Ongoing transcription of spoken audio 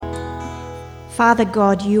Father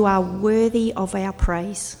God, you are worthy of our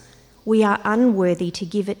praise. We are unworthy to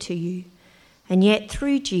give it to you, and yet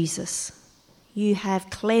through Jesus, you have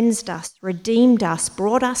cleansed us, redeemed us,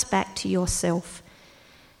 brought us back to yourself.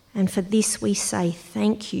 And for this we say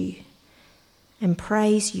thank you and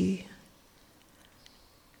praise you.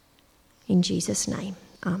 In Jesus' name,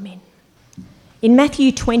 amen. In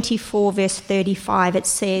Matthew 24, verse 35, it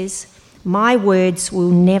says, "My words will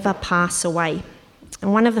never pass away."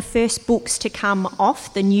 And one of the first books to come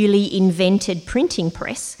off the newly invented printing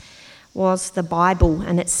press was the Bible,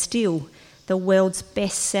 and it's still the world's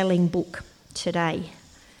best-selling book today.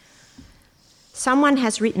 Someone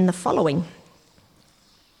has written the following: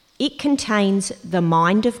 "It contains the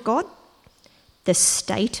mind of God, the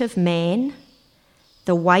state of man,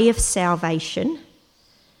 the way of salvation,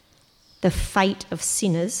 the fate of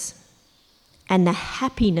sinners, and the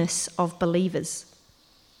happiness of believers."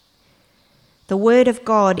 The Word of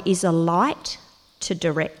God is a light to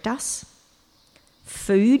direct us,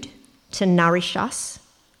 food to nourish us,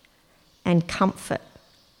 and comfort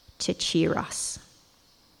to cheer us.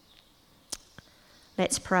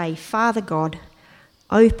 Let's pray. Father God,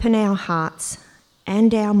 open our hearts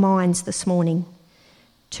and our minds this morning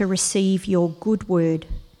to receive your good word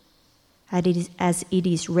as it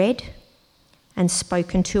is read and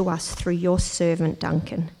spoken to us through your servant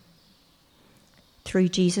Duncan. Through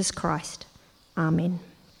Jesus Christ. Amen.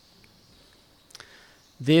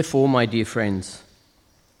 Therefore, my dear friends,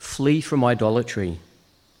 flee from idolatry.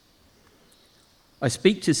 I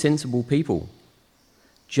speak to sensible people.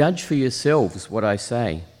 Judge for yourselves what I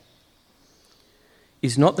say.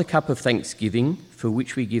 Is not the cup of thanksgiving for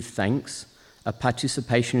which we give thanks a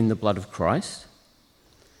participation in the blood of Christ?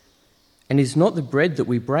 And is not the bread that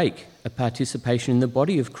we break a participation in the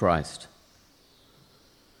body of Christ?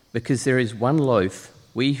 Because there is one loaf,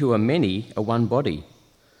 we who are many are one body,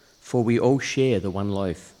 for we all share the one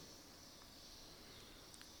loaf.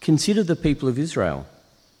 Consider the people of Israel.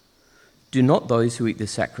 Do not those who eat the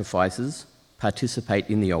sacrifices participate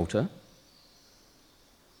in the altar?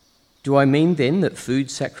 Do I mean then that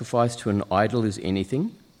food sacrificed to an idol is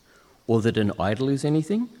anything, or that an idol is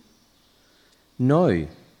anything? No,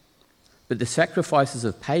 but the sacrifices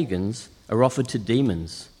of pagans are offered to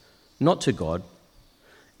demons, not to God,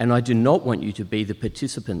 and I do not want you to be the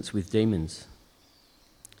participants with demons.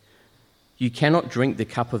 You cannot drink the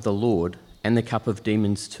cup of the Lord and the cup of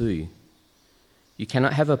demons too. You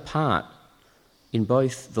cannot have a part in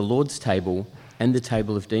both the Lord's table and the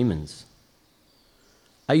table of demons.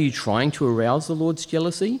 Are you trying to arouse the Lord's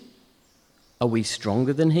jealousy? Are we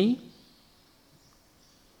stronger than he?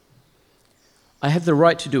 I have the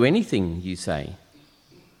right to do anything, you say,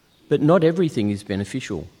 but not everything is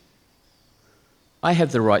beneficial. I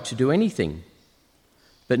have the right to do anything,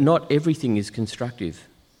 but not everything is constructive.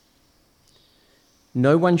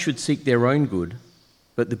 No one should seek their own good,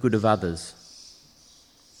 but the good of others.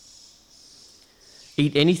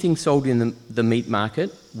 Eat anything sold in the meat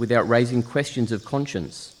market without raising questions of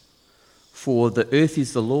conscience, for the earth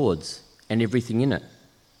is the Lord's and everything in it.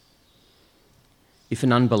 If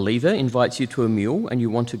an unbeliever invites you to a meal and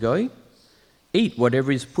you want to go, eat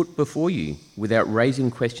whatever is put before you without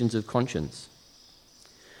raising questions of conscience.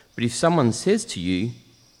 But if someone says to you,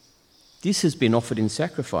 "This has been offered in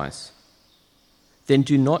sacrifice," then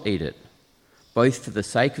do not eat it, both for the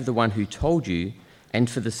sake of the one who told you and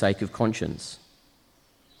for the sake of conscience.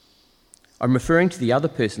 I'm referring to the other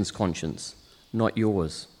person's conscience, not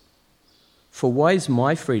yours. For why is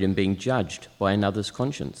my freedom being judged by another's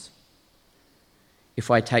conscience?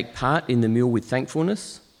 If I take part in the meal with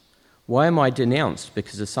thankfulness, why am I denounced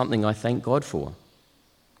because of something I thank God for?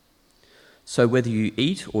 So whether you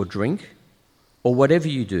eat or drink, or whatever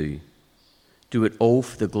you do it all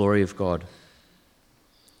for the glory of God.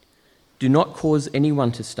 Do not cause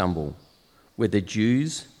anyone to stumble, whether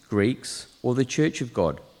Jews, Greeks, or the church of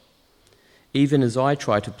God, even as I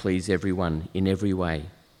try to please everyone in every way.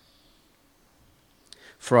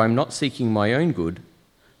 For I am not seeking my own good,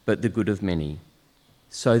 but the good of many,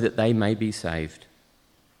 so that they may be saved.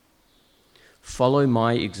 Follow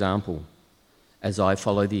my example, as I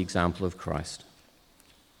follow the example of Christ.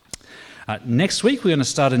 Next week, we're going to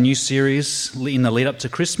start a new series in the lead up to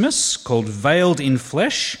Christmas called Veiled in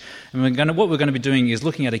Flesh. And what we're going to be doing is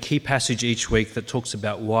looking at a key passage each week that talks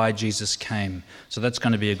about why Jesus came. So that's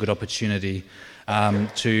going to be a good opportunity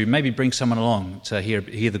to maybe bring someone along to hear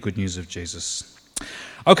the good news of Jesus.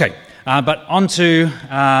 Okay, but on to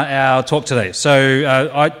our talk today. So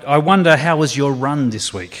I wonder, how was your run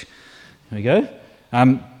this week? Here we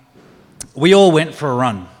go. We all went for a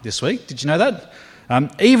run this week. Did you know that?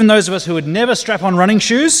 Even those of us who would never strap on running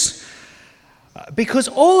shoes, Because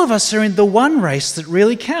all of us are in the one race that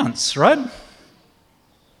really counts, right?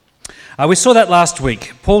 We saw that last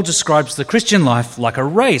week. Paul describes the Christian life like a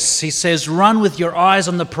race. He says, run with your eyes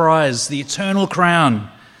on the prize, the eternal crown.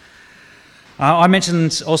 I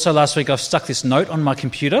mentioned also last week I've stuck this note on my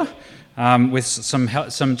computer with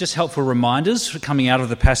some just helpful reminders coming out of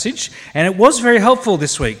the passage. And it was very helpful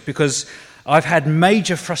this week because I've had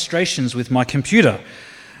major frustrations with my computer.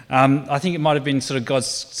 I think it might have been sort of God's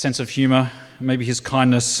sense of humour, maybe his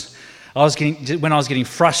kindness. When I was getting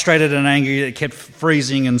frustrated and angry, it kept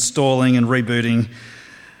freezing and stalling and rebooting.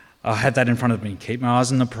 I had that in front of me. Keep my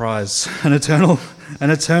eyes on the prize, an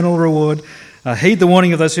eternal reward. Heed the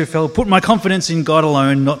warning of those who fell. Put my confidence in God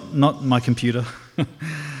alone, not my computer.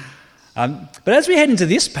 But as we head into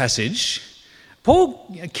this passage,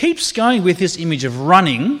 Paul keeps going with this image of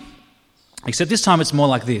running, except this time it's more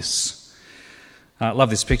like this. Love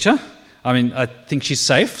this picture. I mean, I think she's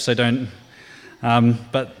safe, so don't...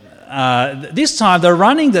 But this time, the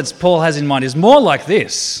running that Paul has in mind is more like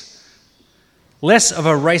this. Less of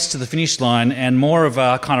a race to the finish line and more of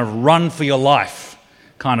a kind of run for your life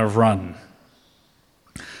kind of run.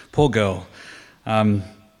 Poor girl.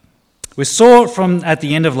 We saw from at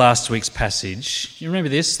the end of last week's passage, you remember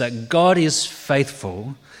this, that God is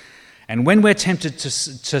faithful, and when we're tempted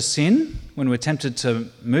to sin, when we're tempted to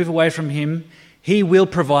move away from him, he will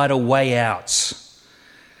provide a way out.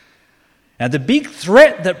 Now, the big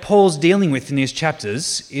threat that Paul's dealing with in these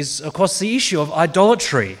chapters is, of course, the issue of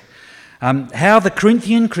idolatry. How the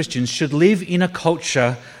Corinthian Christians should live in a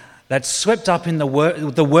culture that's swept up in the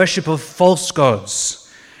worship of false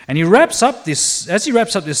gods. And as he wraps up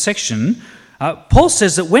this section, Paul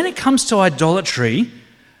says that when it comes to idolatry,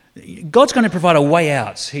 God's going to provide a way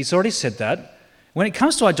out. He's already said that. When it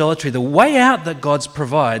comes to idolatry, the way out that God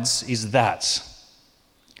provides is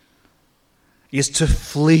to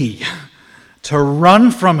flee. To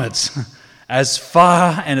run from it as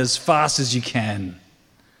far and as fast as you can.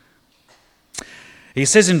 He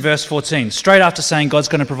says in verse 14, straight after saying God's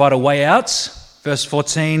going to provide a way out, verse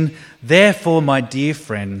 14, therefore, my dear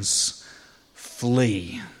friends,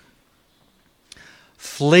 flee.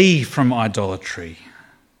 Flee from idolatry.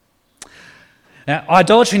 Now,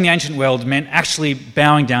 idolatry in the ancient world meant actually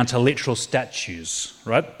bowing down to literal statues,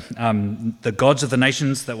 right? The gods of the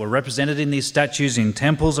nations that were represented in these statues in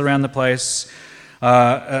temples around the place.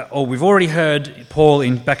 Or we've already heard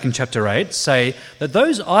Paul back in chapter 8 say that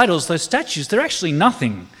those idols, those statues, they're actually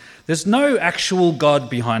nothing. There's no actual God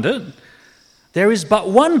behind it. There is but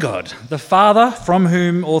one God, the Father, from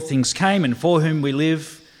whom all things came and for whom we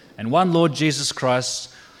live, and one Lord Jesus Christ.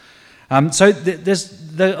 So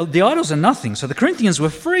the idols are nothing. So the Corinthians were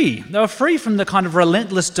free. They were free from the kind of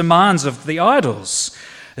relentless demands of the idols.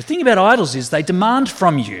 The thing about idols is they demand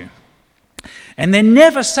from you, and they're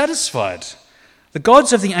never satisfied. The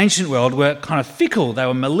gods of the ancient world were kind of fickle. They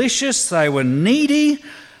were malicious. They were needy.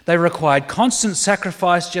 They required constant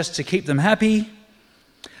sacrifice just to keep them happy.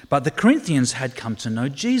 But the Corinthians had come to know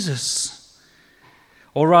Jesus.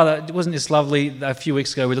 Or rather, wasn't this lovely? A few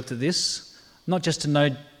weeks ago we looked at this. Not just to know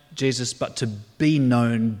Jesus, but to be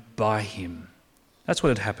known by him. That's what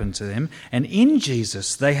had happened to them. And in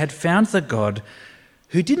Jesus, they had found the God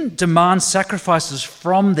who didn't demand sacrifices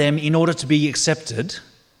from them in order to be accepted.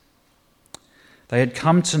 They had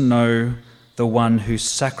come to know the one who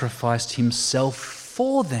sacrificed himself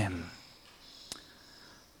for them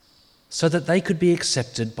so that they could be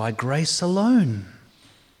accepted by grace alone.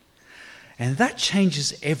 And that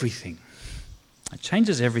changes everything. It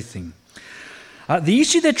changes everything. The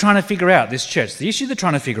issue they're trying to figure out, this church, the issue they're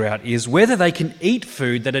trying to figure out is whether they can eat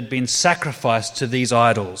food that had been sacrificed to these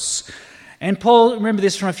idols. And Paul, remember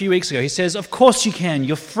this from a few weeks ago, he says, of course you can,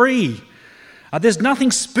 you're free. There's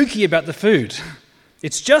nothing spooky about the food.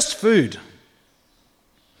 It's just food.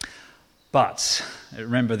 But,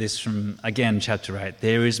 remember this from, again, chapter 8,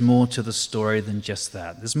 there is more to the story than just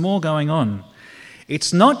that. There's more going on.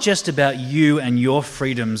 It's not just about you and your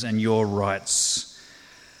freedoms and your rights.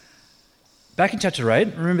 Back in chapter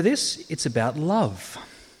 8, remember this? It's about love.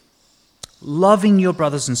 Loving your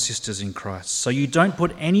brothers and sisters in Christ so you don't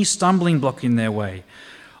put any stumbling block in their way.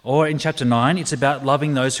 Or in chapter 9, it's about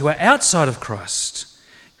loving those who are outside of Christ,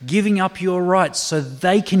 giving up your rights so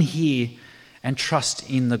they can hear and trust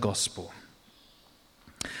in the gospel.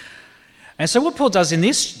 And so what Paul does in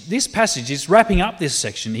this passage is wrapping up this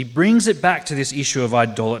section. He brings it back to this issue of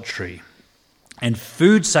idolatry and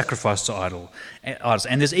food sacrificed to idols.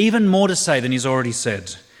 And there's even more to say than he's already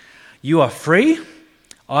said. You are free,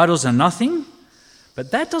 idols are nothing, but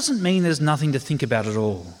that doesn't mean there's nothing to think about at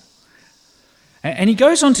all. And he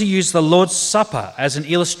goes on to use the Lord's Supper as an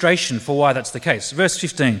illustration for why that's the case. Verse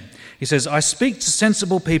 15, He says, I speak to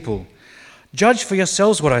sensible people. Judge for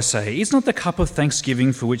yourselves what I say. Is not the cup of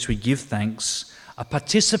thanksgiving for which we give thanks a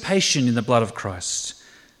participation in the blood of Christ?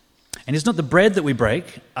 And is not the bread that we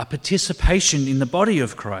break a participation in the body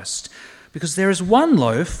of Christ? Because there is one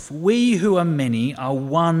loaf, we who are many are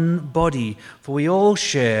one body, for we all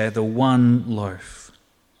share the one loaf.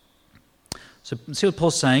 So see what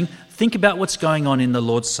Paul's saying? Think about what's going on in the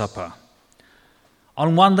Lord's Supper.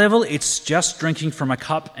 On one level, it's just drinking from a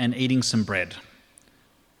cup and eating some bread.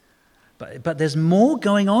 But there's more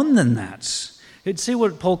going on than that. You'd see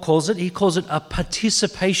what Paul calls it? He calls it a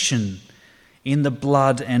participation in the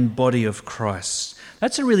blood and body of Christ.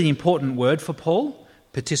 That's a really important word for Paul,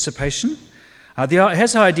 participation. It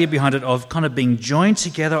has the idea behind it of kind of being joined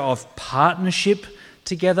together, of partnership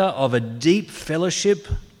together, of a deep fellowship.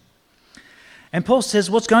 And Paul says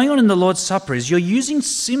what's going on in the Lord's Supper is you're using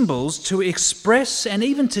symbols to express and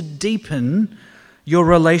even to deepen your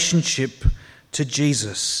relationship to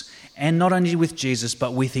Jesus. And not only with Jesus,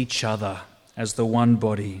 but with each other as the one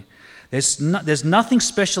body. There's nothing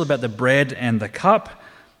special about the bread and the cup.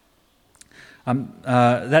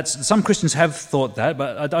 Some Christians have thought that,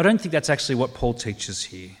 but I don't think that's actually what Paul teaches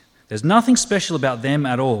here. There's nothing special about them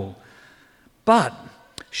at all. But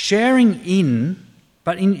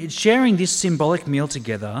in sharing this symbolic meal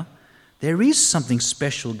together, there is something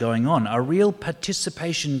special going on, a real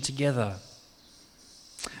participation together.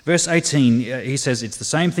 Verse 18, he says it's the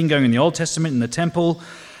same thing going in the Old Testament in the temple.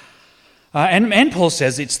 And Paul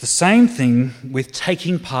says it's the same thing with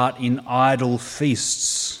taking part in idol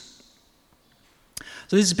feasts.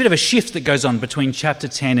 So there's a bit of a shift that goes on between chapter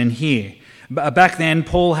 10 and here. Back then,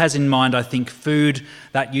 Paul has in mind, I think, food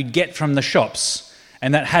that you'd get from the shops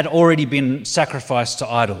and that had already been sacrificed to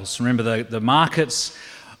idols. Remember, the markets,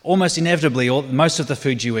 almost inevitably, most of the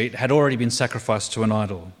food you eat had already been sacrificed to an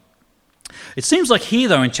idol. It seems like here,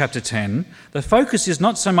 though, in chapter 10, the focus is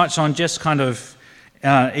not so much on just kind of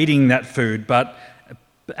eating that food, but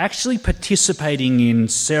actually participating in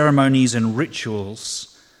ceremonies and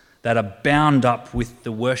rituals that are bound up with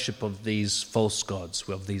the worship of these false gods,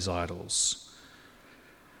 of these idols.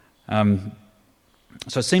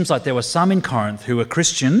 So it seems like there were some in Corinth who were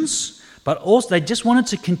Christians, but also they just wanted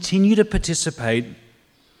to continue to participate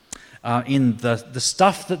in the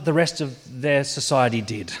stuff that the rest of their society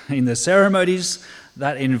did, in the ceremonies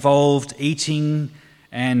that involved eating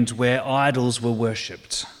and where idols were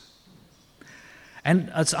worshipped.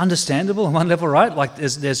 And it's understandable on one level, right? Like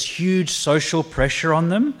there's huge social pressure on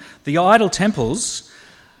them. The idol temples,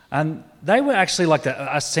 they were actually like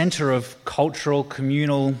a centre of cultural,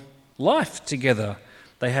 communal life together.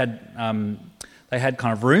 They had kind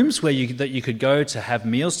of rooms that you could go to have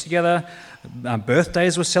meals together.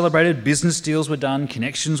 Birthdays were celebrated, business deals were done,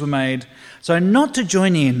 connections were made. So not to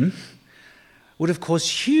join in would have caused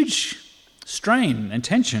huge strain and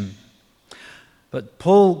tension. But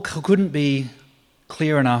Paul couldn't be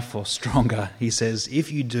clear enough or stronger. He says,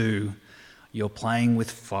 if you do, you're playing with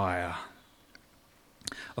fire.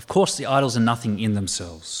 Of course, the idols are nothing in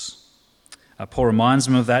themselves. Paul reminds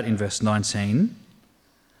them of that in verse 19.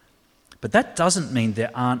 But that doesn't mean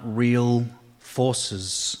there aren't real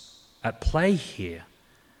forces at play here.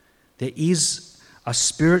 There is a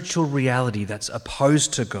spiritual reality that's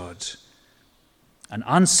opposed to God, an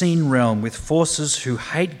unseen realm with forces who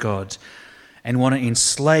hate God and want to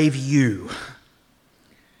enslave you.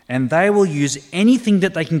 And they will use anything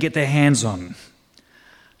that they can get their hands on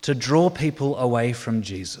to draw people away from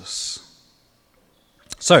Jesus.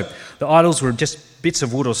 So, the idols were just bits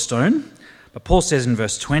of wood or stone, but Paul says in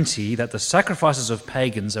verse 20 that the sacrifices of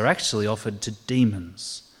pagans are actually offered to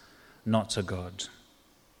demons, not to God.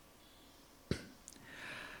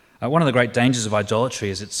 One of the great dangers of idolatry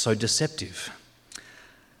is it's so deceptive.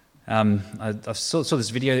 I saw this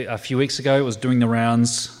video a few weeks ago. It was doing the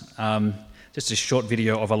rounds. Just a short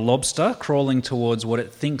video of a lobster crawling towards what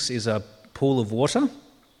it thinks is a pool of water.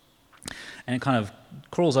 And it kind of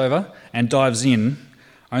crawls over and dives in,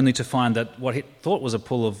 only to find that what it thought was a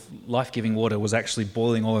pool of life-giving water was actually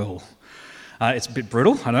boiling oil. It's a bit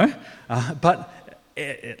brutal, I know, but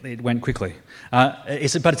it went quickly. But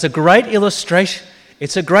it's a great illustration.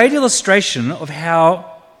 It's a great illustration of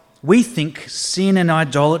how we think sin and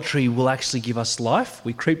idolatry will actually give us life.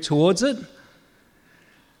 We creep towards it,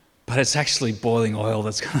 but it's actually boiling oil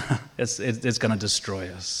that's going to destroy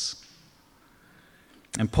us.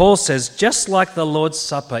 And Paul says, just like the Lord's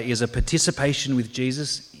Supper is a participation with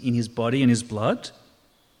Jesus in his body and his blood,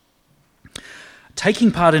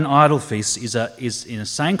 taking part in idol feasts is in the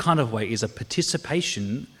same kind of way is a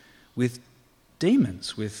participation with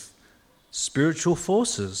demons, with spiritual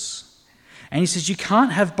forces. And he says you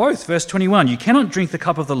can't have both. Verse 21, you cannot drink the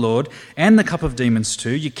cup of the Lord and the cup of demons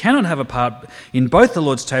too. You cannot have a part in both the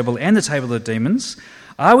Lord's table and the table of the demons.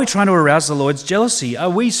 Are we trying to arouse the Lord's jealousy? Are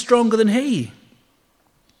we stronger than he?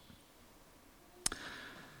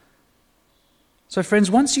 So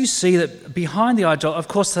friends, once you see that behind the idol, of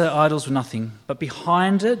course the idols were nothing, but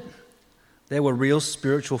behind it there were real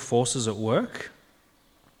spiritual forces at work.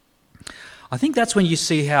 I think that's when you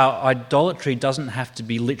see how idolatry doesn't have to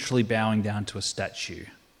be literally bowing down to a statue.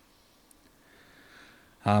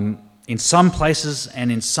 In some places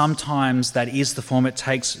and in some times that is the form it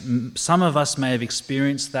takes. Some of us may have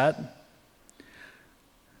experienced that.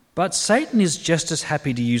 But Satan is just as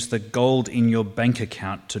happy to use the gold in your bank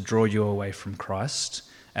account to draw you away from Christ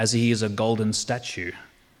as he is a golden statue.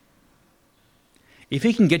 If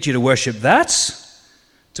he can get you to worship that,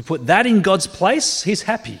 to put that in God's place, he's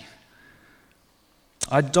happy.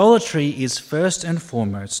 Idolatry is first and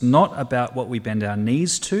foremost not about what we bend our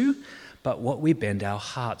knees to, but what we bend our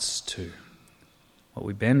hearts to. What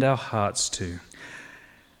we bend our hearts to.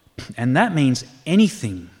 And that means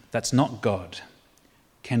anything that's not God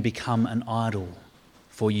can become an idol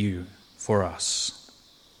for you, for us.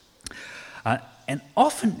 And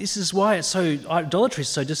often, this is why idolatry is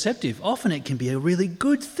so deceptive. Often it can be a really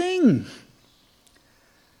good thing.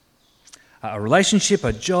 A relationship,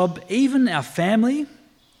 a job, even our family.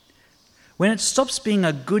 When it stops being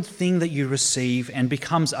a good thing that you receive and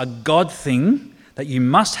becomes a God thing that you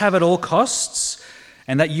must have at all costs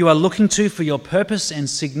and that you are looking to for your purpose and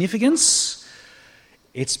significance,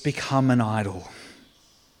 it's become an idol.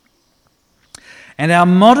 And our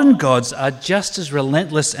modern gods are just as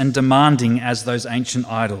relentless and demanding as those ancient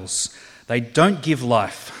idols. They don't give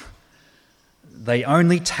life. They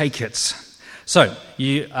only take it. So,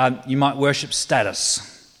 you might worship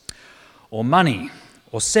status, or money,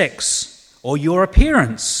 or sex, or your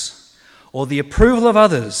appearance, or the approval of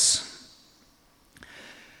others.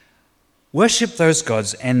 Worship those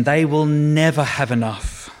gods and they will never have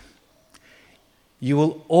enough. You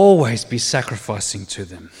will always be sacrificing to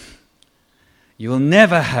them. You will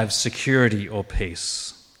never have security or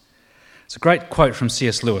peace. It's a great quote from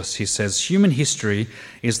C.S. Lewis. He says, "Human history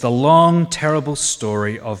is the long, terrible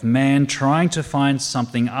story of man trying to find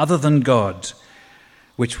something other than God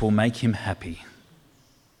which will make him happy."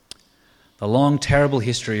 The long, terrible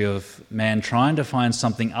history of man trying to find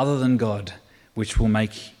something other than God which will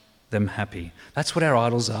make them happy. That's what our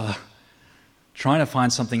idols are. Trying to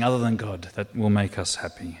find something other than God that will make us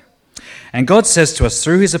happy. And God says to us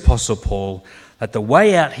through his apostle Paul that the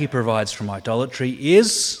way out he provides from idolatry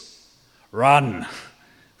is run.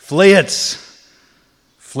 Flee it.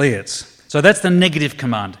 Flee it. So that's the negative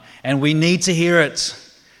command. And we need to hear it.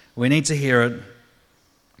 We need to hear it.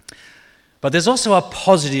 But there's also a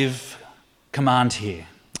positive command here.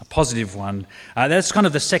 A positive one. That's kind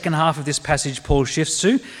of the second half of this passage Paul shifts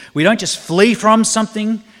to. We don't just flee from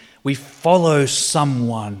something. We follow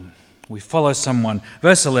someone. We follow someone.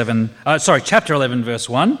 Chapter 11, verse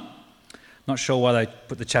 1. Not sure why they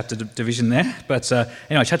put the chapter division there. But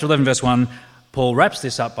anyway, chapter 11, verse 1, Paul wraps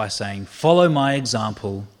this up by saying, "Follow my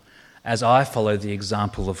example as I follow the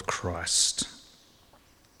example of Christ."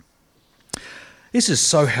 This is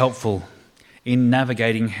so helpful in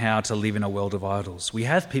navigating how to live in a world of idols. We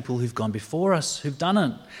have people who've gone before us, who've done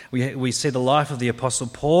it. We see the life of the Apostle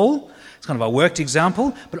Paul. It's kind of a worked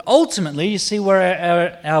example. But ultimately, you see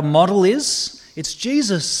where our model is? It's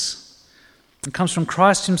Jesus. It comes from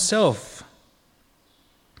Christ himself.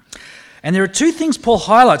 And there are two things Paul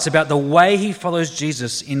highlights about the way he follows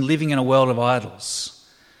Jesus in living in a world of idols.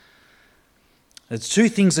 There's two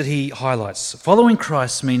things that he highlights. Following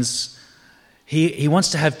Christ means he wants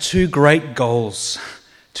to have two great goals,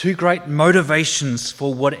 two great motivations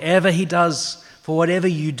for whatever he does, for whatever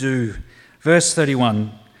you do. Verse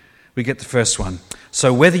 31, we get the first one.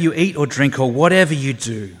 "So whether you eat or drink or whatever you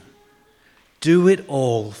do, do it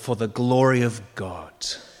all for the glory of God."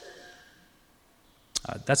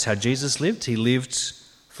 That's how Jesus lived. He lived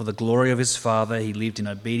for the glory of his Father. He lived in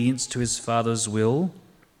obedience to his Father's will.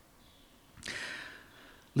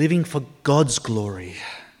 Living for God's glory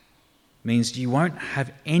means you won't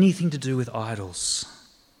have anything to do with idols.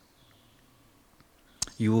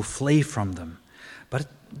 You will flee from them. But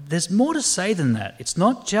there's more to say than that. It's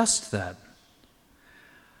not just that.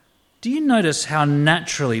 Do you notice how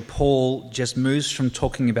naturally Paul just moves from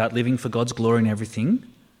talking about living for God's glory and everything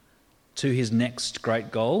to his next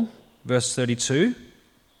great goal? Verse 32,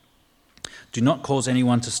 "Do not cause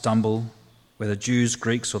anyone to stumble, whether Jews,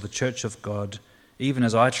 Greeks, or the church of God, even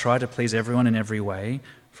as I try to please everyone in every way,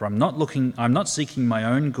 for I'm not seeking my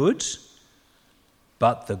own good,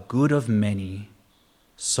 but the good of many,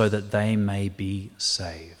 so that they may be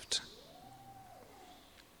saved.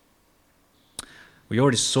 We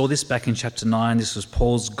already saw this back in chapter 9. This was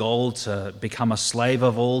Paul's goal, to become a slave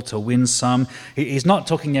of all, to win some. He's not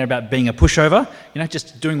talking there about being a pushover,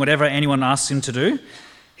 just doing whatever anyone asks him to do.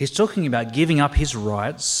 He's talking about giving up his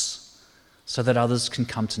rights so that others can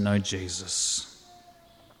come to know Jesus.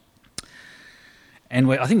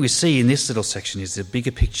 And I think we see in this little section is the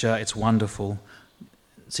bigger picture. It's wonderful.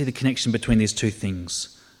 See the connection between these two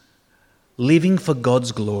things. Living for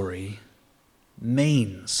God's glory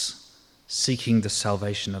means seeking the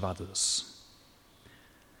salvation of others.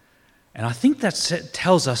 And I think that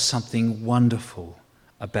tells us something wonderful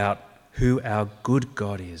about who our good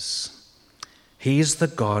God is. He is the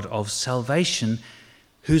God of salvation,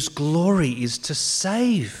 whose glory is to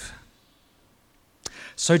save.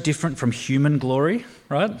 So different from human glory,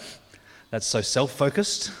 right? That's so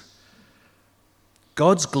self-focused.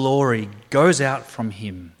 God's glory goes out from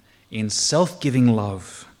him in self-giving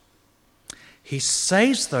love. He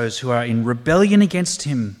saves those who are in rebellion against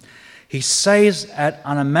him. He saves at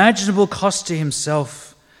unimaginable cost to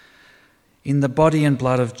himself in the body and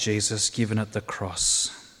blood of Jesus given at the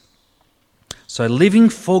cross. So living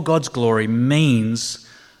for God's glory means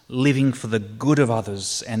living for the good of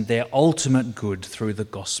others and their ultimate good through the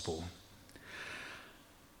gospel.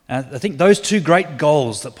 I think those two great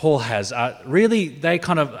goals that Paul has are really, they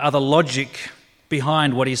kind of are the logic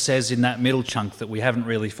behind what he says in that middle chunk that we haven't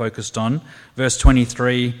really focused on. Verse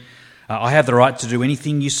 23, I have the right to do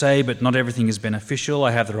anything you say, but not everything is beneficial.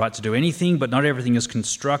 I have the right to do anything, but not everything is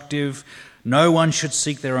constructive. No one should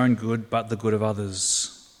seek their own good, but the good of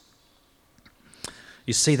others.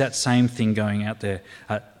 You see that same thing going out there.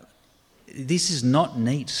 This is not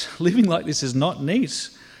neat. Living like this is not neat.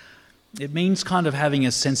 It means kind of having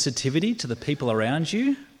a sensitivity to the people around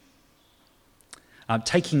you,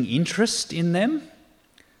 taking interest in them.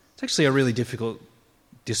 It's actually a really difficult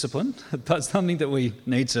discipline, but something that we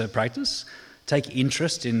need to practice. Take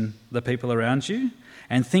interest in the people around you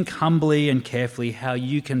and think humbly and carefully how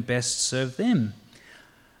you can best serve them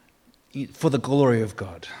for the glory of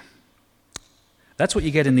God. That's what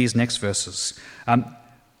you get in these next verses.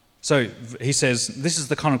 So he says, this is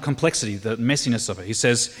the kind of complexity, the messiness of it. He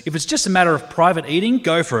says, if it's just a matter of private eating,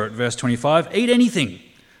 go for it. Verse 25, eat anything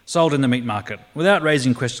sold in the meat market without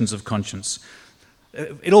raising questions of conscience.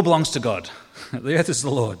 It all belongs to God. The earth is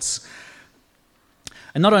the Lord's.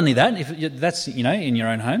 And not only that, if that's, in your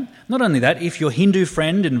own home, not only that, if your Hindu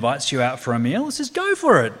friend invites you out for a meal, it says go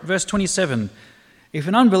for it. Verse 27, if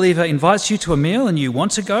an unbeliever invites you to a meal and you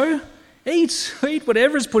want to go, eat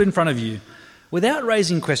whatever is put in front of you without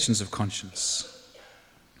raising questions of conscience.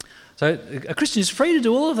 So a Christian is free to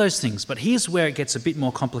do all of those things, but here's where it gets a bit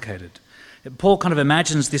more complicated. Paul kind of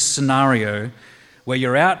imagines this scenario where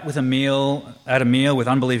you're out at a meal with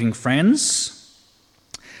unbelieving friends.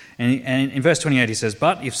 And in verse 28 he says,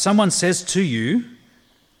 but if someone says to you,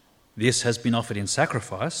 this has been offered in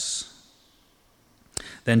sacrifice,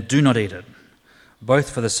 then do not eat it,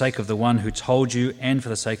 both for the sake of the one who told you and for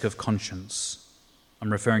the sake of conscience.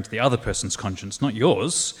 I'm referring to the other person's conscience, not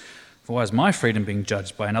yours. For why is my freedom being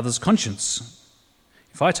judged by another's conscience?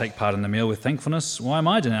 If I take part in the meal with thankfulness, why am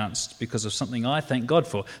I denounced? Because of something I thank God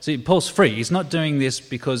for. See, Paul's free. He's not doing this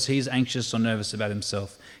because he's anxious or nervous about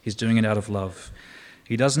himself. He's doing it out of love.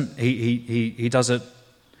 He does it.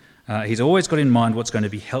 He's always got in mind what's going to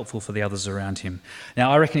be helpful for the others around him.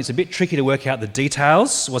 Now, I reckon it's a bit tricky to work out the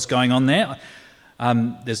details, what's going on there.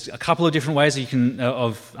 There's a couple of different ways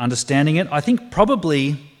of understanding it. I think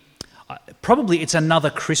probably it's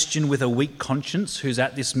another Christian with a weak conscience who's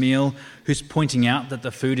at this meal, who's pointing out that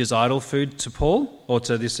the food is idol food to Paul, or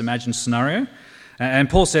to this imagined scenario. And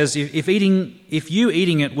Paul says, if you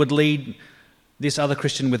eating it would lead this other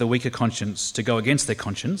Christian with a weaker conscience to go against their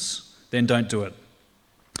conscience, then don't do it.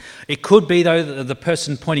 It could be, though, that the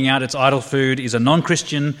person pointing out it's idol food is a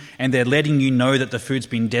non-Christian and they're letting you know that the food's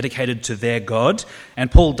been dedicated to their God, and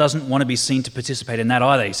Paul doesn't want to be seen to participate in that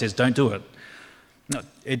either. He says, don't do it. No,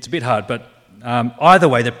 it's a bit hard, but either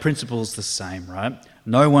way, the principle's the same, right?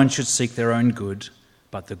 No one should seek their own good,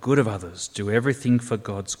 but the good of others. Do everything for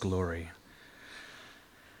God's glory.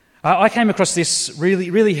 I came across this really,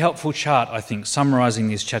 really helpful chart, I think, summarising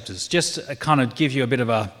these chapters, just to kind of give you a bit of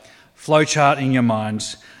a flow chart in your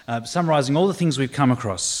mind, summarising all the things we've come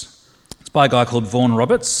across. It's by a guy called Vaughan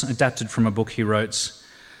Roberts, adapted from a book he wrote.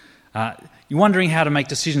 You're wondering how to make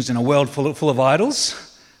decisions in a world full of idols?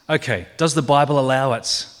 Okay, does the Bible allow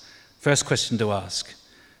it? First question to ask.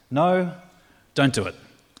 No, don't do it.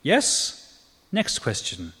 Yes? Next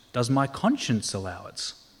question. Does my conscience allow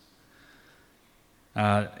it?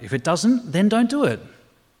 If it doesn't, then don't do it.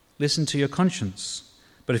 Listen to your conscience.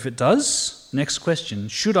 But if it does, next question,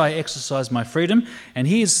 should I exercise my freedom? And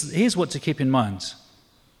here's what to keep in mind.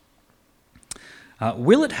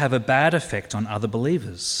 Will it have a bad effect on other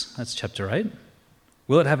believers? That's chapter 8.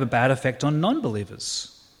 Will it have a bad effect on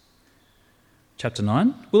non-believers? Chapter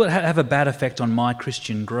 9. Will it have a bad effect on my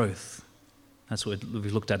Christian growth? That's what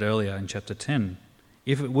we looked at earlier in chapter 10.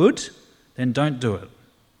 If it would, then don't do it.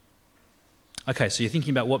 Okay, so you're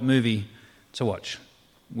thinking about what movie to watch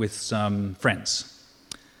with some friends.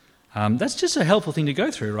 That's just a helpful thing to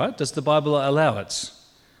go through, right? Does the Bible allow it?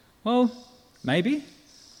 Well, maybe.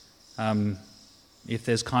 If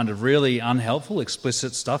there's kind of really unhelpful,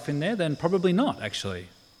 explicit stuff in there, then probably not, actually.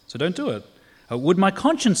 So don't do it. Would my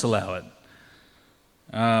conscience allow it?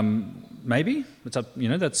 Maybe. It's up,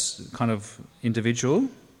 that's kind of individual.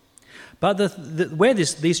 But where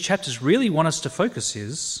these chapters really want us to focus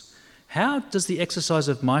is, how does the exercise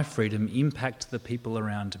of my freedom impact the people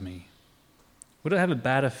around me? Would it have a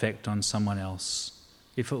bad effect on someone else?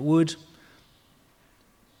 If it would,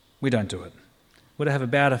 we don't do it. Would it have a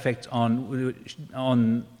bad effect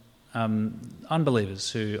on unbelievers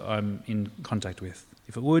who I'm in contact with?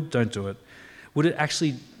 If it would, don't do it. Would it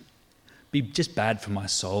actually be just bad for my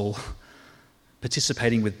soul?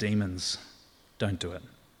 Participating with demons? Don't do it.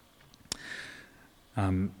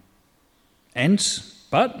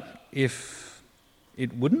 But if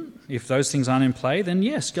it wouldn't, if those things aren't in play, then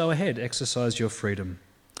yes, go ahead, exercise your freedom.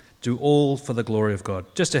 Do all for the glory of God.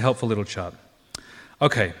 Just a helpful little chart.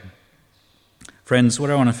 Okay, friends, what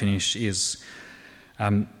I want to finish is,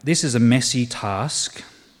 this is a messy task,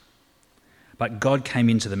 but God came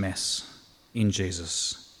into the mess in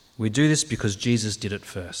Jesus. We do this because Jesus did it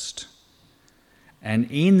first. And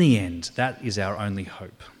in the end, that is our only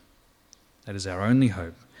hope. That is our only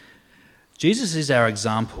hope. Jesus is our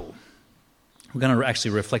example. We're going to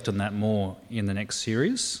actually reflect on that more in the next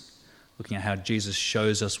series, looking at how Jesus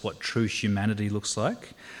shows us what true humanity looks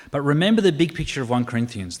like. But remember the big picture of 1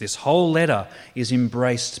 Corinthians. This whole letter is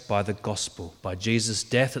embraced by the gospel, by Jesus'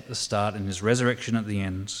 death at the start and his resurrection at the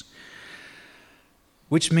end,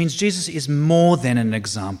 which means Jesus is more than an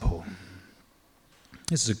example.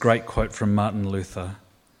 This is a great quote from Martin Luther.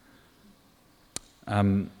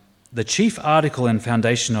 The chief article and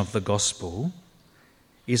foundation of the gospel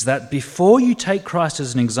is that before you take Christ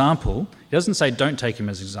as an example, he doesn't say don't take him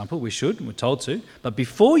as an example, we should, we're told to, but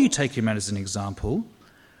before you take him as an example,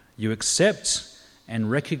 you accept and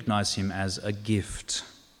recognize him as a gift,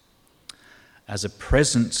 as a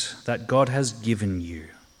present that God has given you,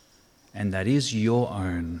 and that is your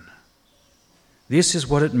own. This is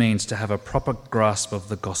what it means to have a proper grasp of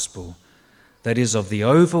the gospel, that is, of the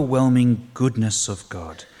overwhelming goodness of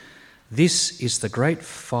God. This is the great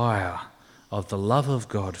fire of the love of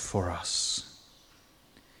God for us.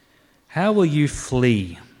 How will you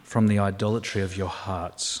flee from the idolatry of your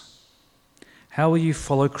hearts? How will you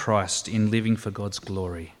follow Christ in living for God's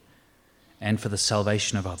glory and for the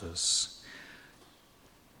salvation of others?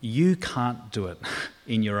 You can't do it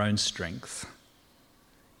in your own strength.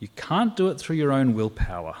 You can't do it through your own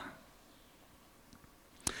willpower.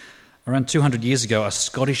 Around 200 years ago, a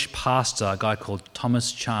Scottish pastor, a guy called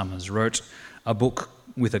Thomas Chalmers, wrote a book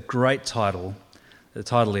with a great title. The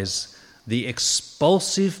title is The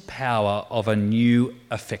Expulsive Power of a New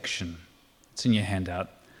Affection. It's in your handout.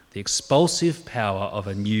 The Expulsive Power of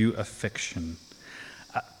a New Affection.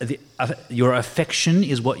 Your affection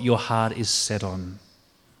is what your heart is set on.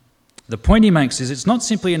 The point he makes is it's not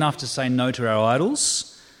simply enough to say no to our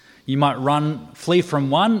idols. You might flee from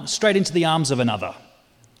one straight into the arms of another.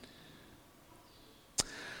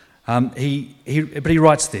 But he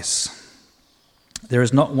writes this: there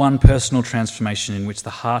is not one personal transformation in which the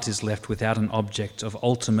heart is left without an object of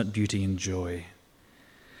ultimate beauty and joy.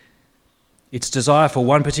 Its desire for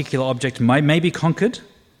one particular object may be conquered,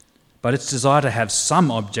 but its desire to have some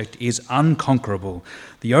object is unconquerable.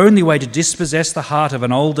 The only way to dispossess the heart of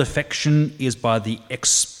an old affection is by the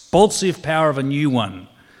expulsive power of a new one.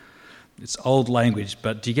 It's old language,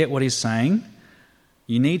 but do you get what he's saying?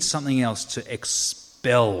 You need something else to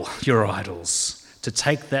expel your idols, to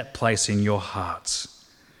take that place in your heart.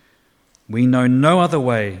 We know no other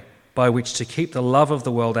way by which to keep the love of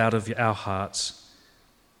the world out of our hearts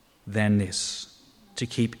than this, to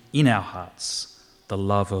keep in our hearts the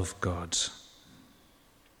love of God.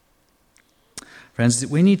 Friends,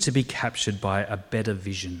 we need to be captured by a better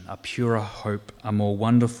vision, a purer hope, a more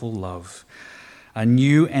wonderful love, a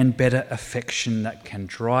new and better affection that can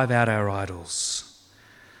drive out our idols.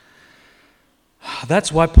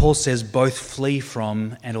 That's why Paul says both flee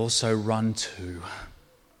from and also run to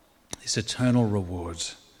this eternal reward,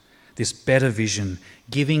 this better vision,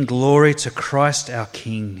 giving glory to Christ our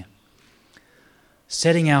King.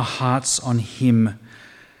 setting our hearts on him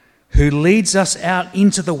who leads us out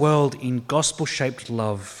into the world in gospel-shaped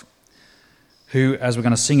love, who, as we're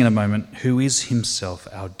going to sing in a moment, who is himself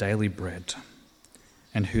our daily bread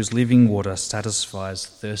and whose living water satisfies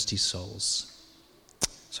thirsty souls.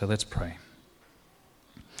 So let's pray.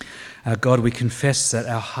 Our God, we confess that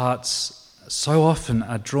our hearts so often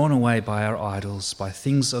are drawn away by our idols, by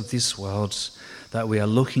things of this world that we are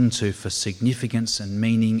looking to for significance and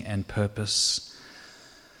meaning and purpose.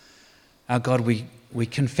 Our God, we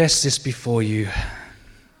confess this before you.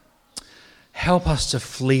 Help us to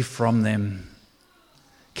flee from them.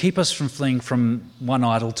 Keep us from fleeing from one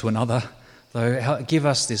idol to another, though give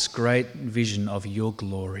us this great vision of your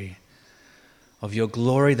glory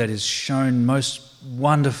that is shown most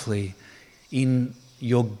wonderfully in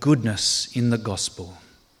your goodness in the gospel.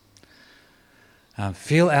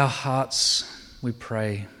 Fill our hearts, we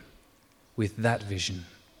pray, with that vision,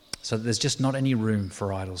 so that there's just not any room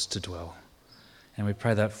for idols to dwell. And we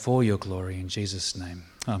pray that for your glory in Jesus' name.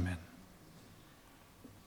 Amen.